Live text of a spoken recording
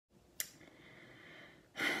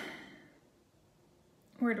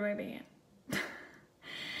Where do I begin?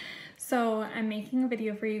 So I'm making a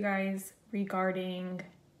video for you guys regarding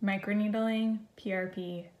microneedling,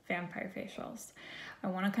 PRP, vampire facials. I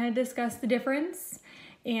want to kind of discuss the difference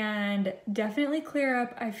and definitely clear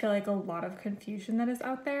up, I feel like, a lot of confusion that is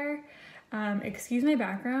out there. Excuse my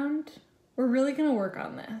background. We're really going to work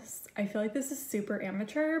on this. I feel like this is super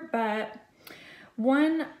amateur, but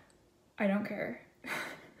one, I don't care.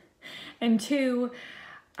 And two,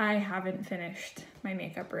 I haven't finished my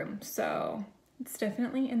makeup room, so it's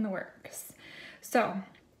definitely in the works. So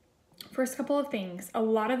first couple of things, a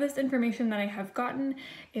lot of this information that I have gotten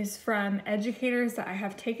is from educators that I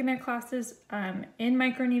have taken their classes in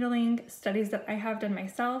microneedling, studies that I have done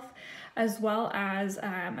myself, as well as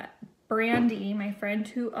Brandi, my friend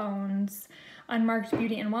who owns Unmarked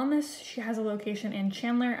Beauty and Wellness. She has a location in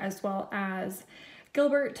Chandler as well as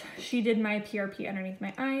Gilbert. She did my PRP underneath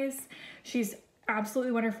my eyes. She's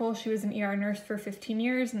absolutely wonderful. She was an ER nurse for 15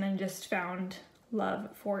 years and then just found love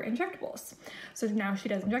for injectables. So now she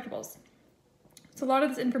does injectables. So a lot of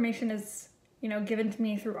this information is, given to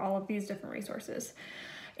me through all of these different resources.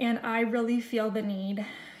 And I really feel the need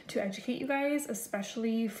to educate you guys,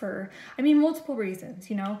 especially for, multiple reasons.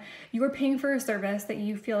 You are paying for a service that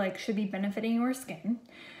you feel like should be benefiting your skin.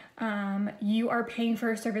 You are paying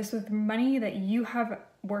for a service with money that you have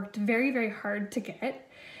worked very, very hard to get.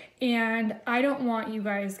 And I don't want you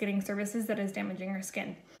guys getting services that is damaging your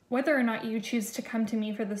skin. Whether or not you choose to come to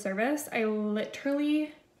me for the service, I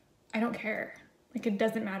don't care. It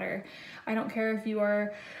doesn't matter. I don't care if you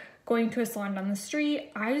are going to a salon down the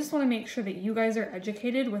street. I just want to make sure that you guys are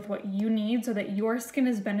educated with what you need so that your skin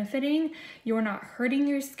is benefiting. You're not hurting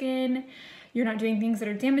your skin. You're not doing things that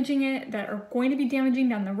are damaging it, that are going to be damaging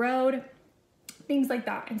down the road, things like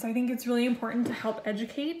that. And so I think it's really important to help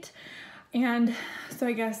educate. And so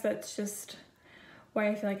I guess that's just why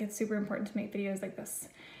I feel like it's super important to make videos like this.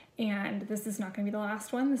 And this is not going to be the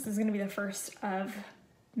last one. This is going to be the first of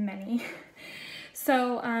many.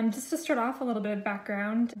 So just to start off, a little bit of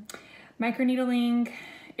background. Microneedling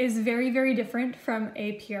is very, very different from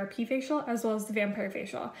a PRP facial as well as the vampire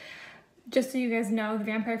facial. Just so you guys know, the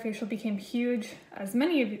vampire facial became huge, as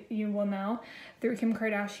many of you will know, through Kim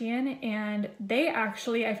Kardashian. And they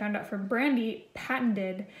actually, I found out from Brandi,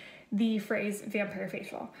 patented the phrase vampire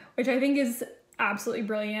facial, which I think is absolutely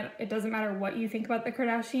brilliant. It doesn't matter what you think about the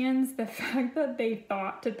Kardashians. The fact that they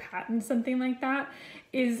thought to patent something like that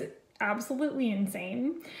is absolutely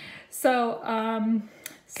insane. So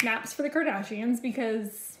snaps for the Kardashians,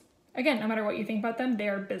 because again, no matter what you think about them, they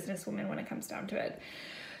are businesswomen when it comes down to it.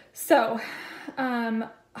 So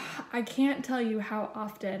I can't tell you how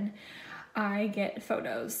often I get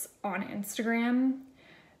photos on Instagram,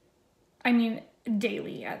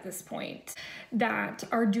 daily at this point, that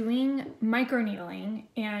are doing microneedling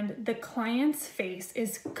and the client's face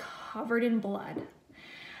is covered in blood.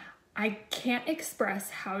 I can't express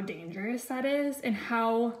how dangerous that is and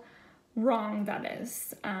how wrong that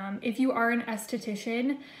is. If you are an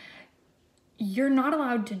esthetician, you're not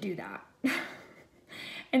allowed to do that.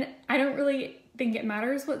 And I don't really think it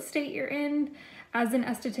matters what state you're in. As an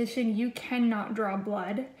esthetician, you cannot draw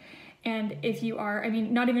blood. And if you are,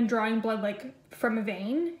 not even drawing blood like from a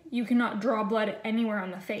vein, you cannot draw blood anywhere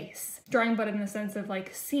on the face. Drawing blood in the sense of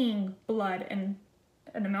seeing blood and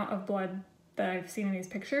an amount of blood that I've seen in these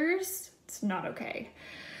pictures, it's not okay.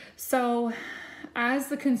 So as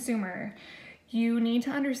the consumer, you need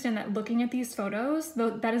to understand that looking at these photos,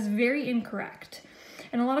 that is very incorrect.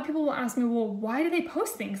 And a lot of people will ask me, well, why do they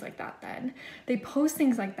post things like that then? They post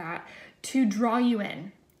things like that to draw you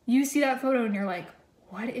in. You see that photo and you're like,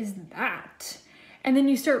 what is that? And then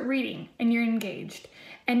you start reading and you're engaged.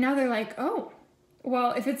 And now they're like, oh,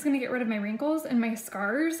 well, if it's gonna get rid of my wrinkles and my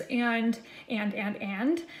scars and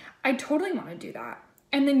I totally wanna do that.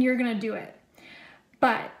 And then you're gonna do it.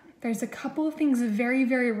 But there's a couple of things very,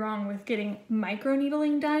 very wrong with getting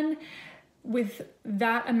microneedling done with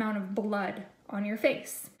that amount of blood on your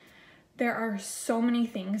face. There are so many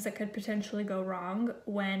things that could potentially go wrong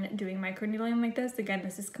when doing microneedling like this. Again,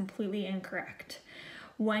 this is completely incorrect.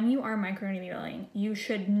 When you are microneedling, you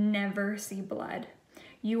should never see blood.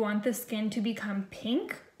 You want the skin to become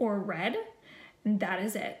pink or red, and that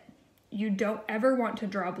is it. You don't ever want to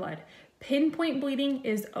draw blood. Pinpoint bleeding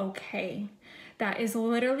is okay. That is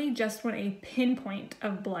literally just when a pinpoint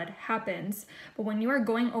of blood happens. But when you are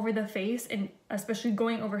going over the face and especially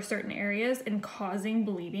going over certain areas and causing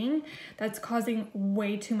bleeding, that's causing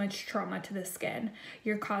way too much trauma to the skin.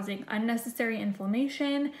 You're causing unnecessary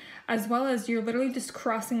inflammation, as well as you're literally just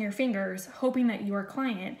crossing your fingers, hoping that your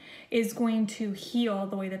client is going to heal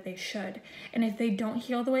the way that they should. And if they don't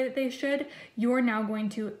heal the way that they should, you're now going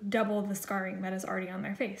to double the scarring that is already on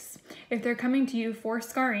their face. If they're coming to you for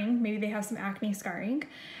scarring, maybe they have some acne scarring,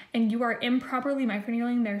 and you are improperly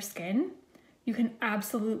microneedling their skin, you can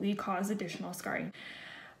absolutely cause additional scarring.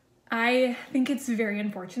 I think it's very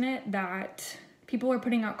unfortunate that people are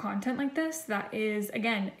putting out content like this that is,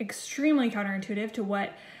 again, extremely counterintuitive to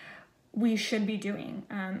what we should be doing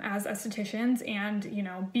as estheticians, and, you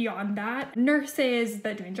know, beyond that, nurses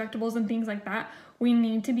that do injectables and things like that. We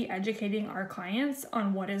need to be educating our clients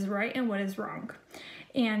on what is right and what is wrong.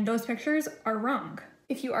 And those pictures are wrong.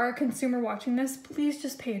 If you are a consumer watching this, please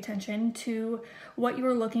just pay attention to what you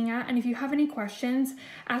are looking at. And if you have any questions,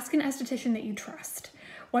 ask an esthetician that you trust.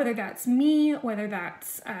 Whether that's me, whether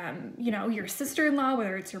that's, you know, your sister-in-law,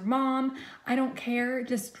 whether it's your mom, I don't care.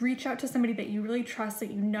 Just reach out to somebody that you really trust,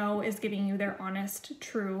 that you know is giving you their honest,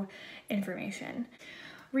 true information.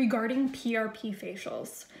 Regarding PRP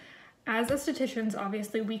facials, as estheticians,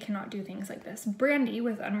 obviously, we cannot do things like this. Brandi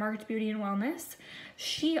with Unmarked Beauty and Wellness,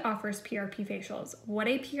 she offers PRP facials. What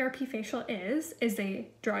a PRP facial is they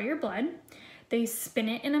draw your blood, they spin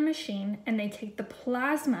it in a machine, and they take the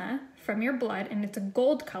plasma from your blood, and it's a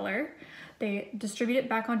gold color. They distribute it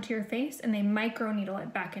back onto your face, and they microneedle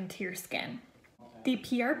it back into your skin. The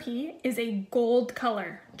PRP is a gold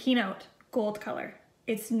color. Keynote, gold color.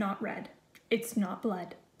 It's not red. It's not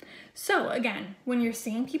blood. So again, when you're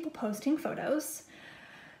seeing people posting photos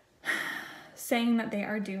saying that they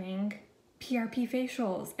are doing PRP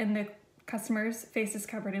facials and the customer's face is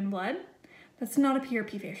covered in blood, that's not a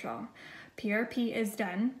PRP facial. PRP is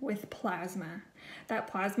done with plasma. That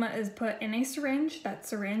plasma is put in a syringe. That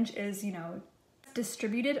syringe is, you know,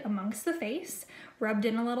 distributed amongst the face, rubbed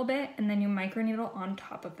in a little bit, and then you microneedle on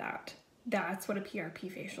top of that. That's what a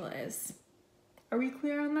PRP facial is. Are we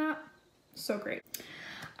clear on that? So great.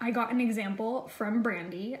 I got an example from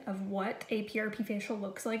Brandi of what a PRP facial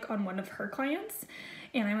looks like on one of her clients,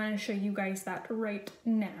 and I'm going to show you guys that right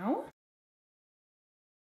now.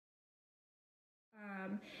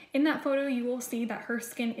 In that photo, you will see that her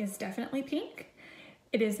skin is definitely pink.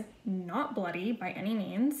 It is not bloody by any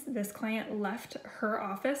means. This client left her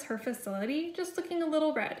office, her facility, just looking a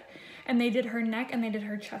little red, and they did her neck and they did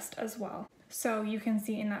her chest as well. So you can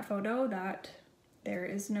see in that photo that there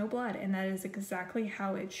is no blood, and that is exactly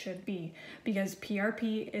how it should be, because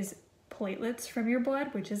PRP is platelets from your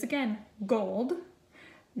blood, which is, again, gold,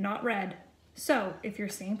 not red. So if you're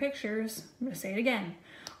seeing pictures, I'm gonna say it again,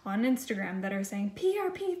 on Instagram that are saying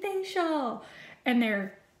PRP facial and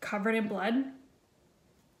they're covered in blood,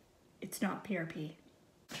 it's not PRP.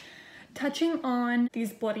 Touching on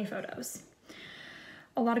these bloody photos,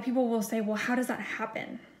 a lot of people will say, well, how does that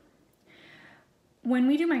happen? When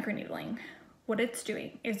we do microneedling, what it's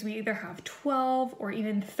doing is we either have 12 or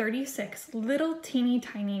even 36 little teeny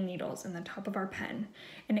tiny needles in the top of our pen,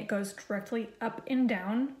 and it goes directly up and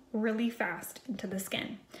down really fast into the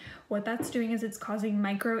skin. What that's doing is it's causing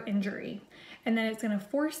micro injury, and then it's going to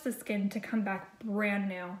force the skin to come back brand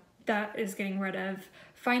new. That is getting rid of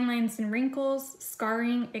fine lines and wrinkles,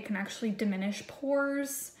 scarring. It can actually diminish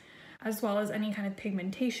pores, as well as any kind of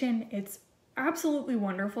pigmentation. It's absolutely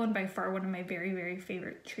wonderful and by far one of my very, very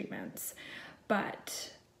favorite treatments.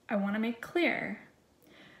 But I want to make clear,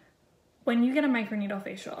 when you get a microneedle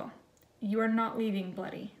facial, you are not leaving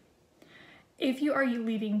bloody. If you are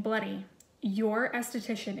leaving bloody, your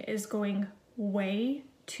esthetician is going way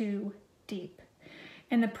too deep.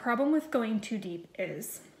 And the problem with going too deep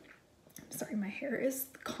is, sorry, my hair is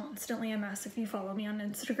constantly a mess. If you follow me on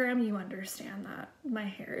Instagram, you understand that my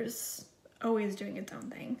hair is always doing its own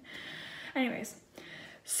thing. Anyways,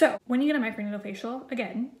 so when you get a microneedle facial,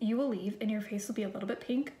 again, you will leave and your face will be a little bit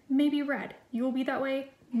pink, maybe red. You will be that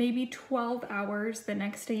way maybe 12 hours. The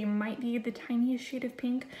next day you might be the tiniest shade of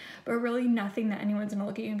pink, but really nothing that anyone's gonna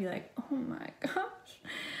look at you and be like, oh my gosh.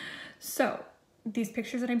 So these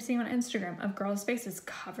pictures that I'm seeing on Instagram of girls' faces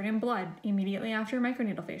covered in blood immediately after a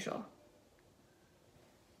microneedle facial,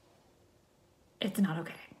 it's not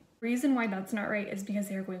okay. The reason why that's not right is because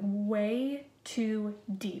they are going way too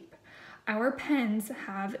deep. Our pens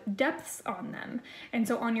have depths on them. And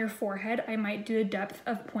so on your forehead, I might do a depth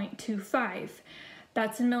of 0.25.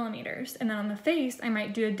 That's in millimeters. And then on the face, I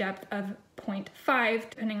might do a depth of 0.5,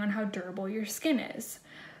 depending on how durable your skin is.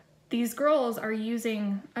 These girls are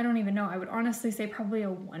using, I don't even know, I would honestly say probably a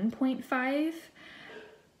 1.5,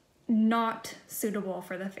 not suitable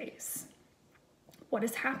for the face. what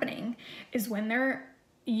is happening is when they're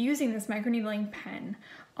using this microneedling pen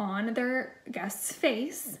on their guest's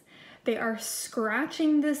face, they are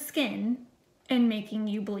scratching the skin and making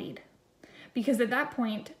you bleed. Because at that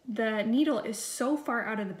point, the needle is so far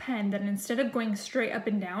out of the pen that instead of going straight up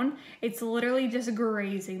and down, it's literally just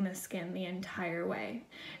grazing the skin the entire way.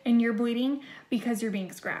 And you're bleeding because you're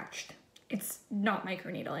being scratched. It's not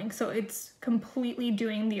microneedling. So it's completely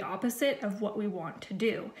doing the opposite of what we want to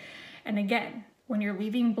do. And again, when you're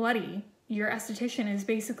leaving bloody, your esthetician is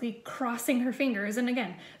basically crossing her fingers. And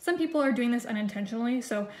again, some people are doing this unintentionally.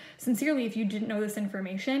 So sincerely, if you didn't know this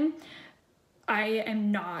information, I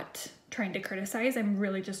am not trying to criticize. I'm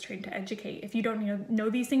really just trying to educate. If you don't know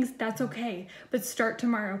these things, that's okay, but start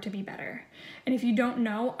tomorrow to be better. And if you don't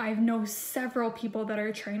know, I know several people that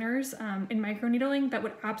are trainers in microneedling that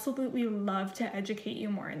would absolutely love to educate you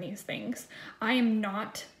more in these things. I am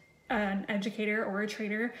not an educator or a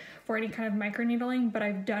trainer for any kind of microneedling, but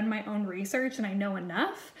I've done my own research and I know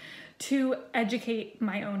enough to educate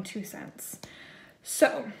my own 2 cents.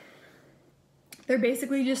 So they're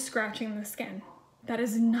basically just scratching the skin. That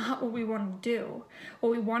is not what we want to do.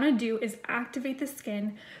 What we want to do is activate the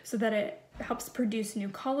skin so that it helps produce new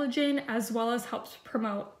collagen, as well as helps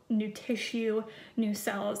promote new tissue, new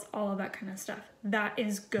cells, all of that kind of stuff. That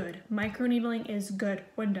is good. Microneedling is good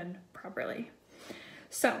when done properly.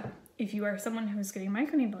 So if you are someone who's getting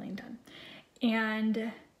microneedling done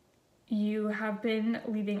and you have been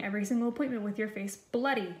leaving every single appointment with your face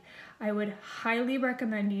bloody, I would highly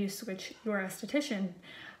recommend you switch your esthetician.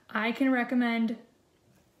 I can recommend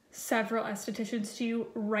several estheticians to you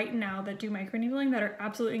right now that do microneedling that are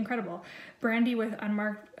absolutely incredible. Brandi with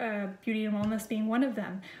Unmarked Beauty and Wellness being one of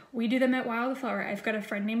them. We do them at Wildflower. I've got a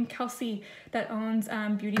friend named Kelsey that owns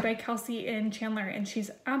Beauty by Kelsey in Chandler, and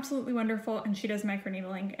she's absolutely wonderful, and she does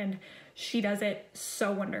microneedling, and she does it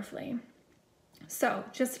so wonderfully. So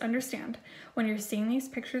just understand, when you're seeing these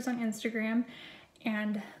pictures on Instagram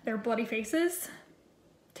and their bloody faces,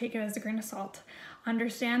 take it as a grain of salt.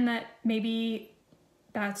 Understand that maybe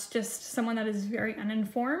that's just someone that is very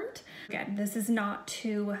uninformed. Again, this is not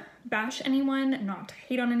to bash anyone, not to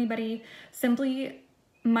hate on anybody. Simply,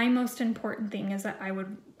 my most important thing is that I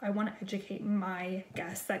want to educate my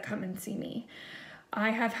guests that come and see me. I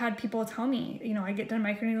have had people tell me, I get done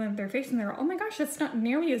microneedling with their face and they're, oh my gosh, that's not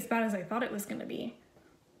nearly as bad as I thought it was gonna be.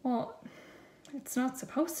 Well, it's not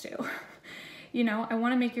supposed to. I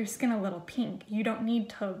want to make your skin a little pink. You don't need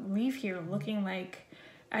to leave here looking like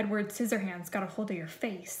Edward Scissorhands got a hold of your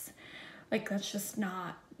face. Like, that's just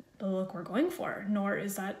not the look we're going for, nor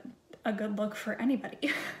is that a good look for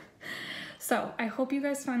anybody. So I hope you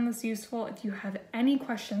guys found this useful. If you have any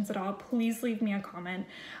questions at all, please leave me a comment.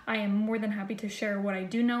 I am more than happy to share what I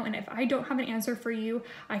do know. And if I don't have an answer for you,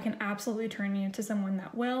 I can absolutely turn you to someone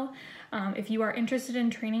that will. If you are interested in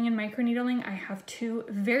training in microneedling, I have 2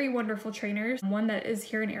 very wonderful trainers. One that is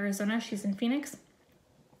here in Arizona, she's in Phoenix.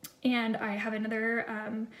 And I have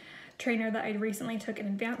another trainer that I recently took an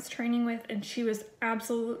advanced training with, and she was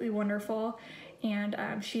absolutely wonderful. And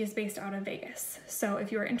she is based out of Vegas. So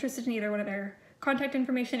if you are interested in either one of their contact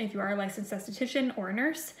information, if you are a licensed esthetician or a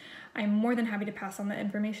nurse, I'm more than happy to pass on that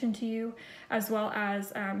information to you, as well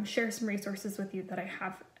as share some resources with you that I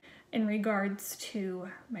have in regards to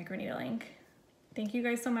microneedling. Thank you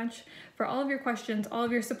guys so much for all of your questions, all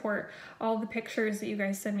of your support, all the pictures that you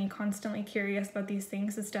guys send me, constantly curious about these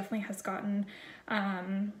things. This definitely has gotten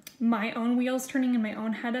my own wheels turning in my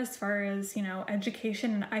own head as far as,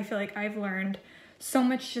 education. And I feel like I've learned so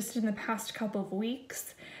much just in the past couple of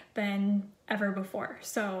weeks than ever before.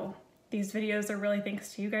 So these videos are really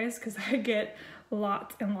thanks to you guys, because I get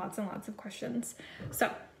lots and lots and lots of questions.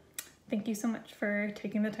 So thank you so much for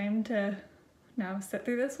taking the time to now sit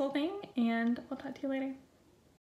through this whole thing, and I'll talk to you later.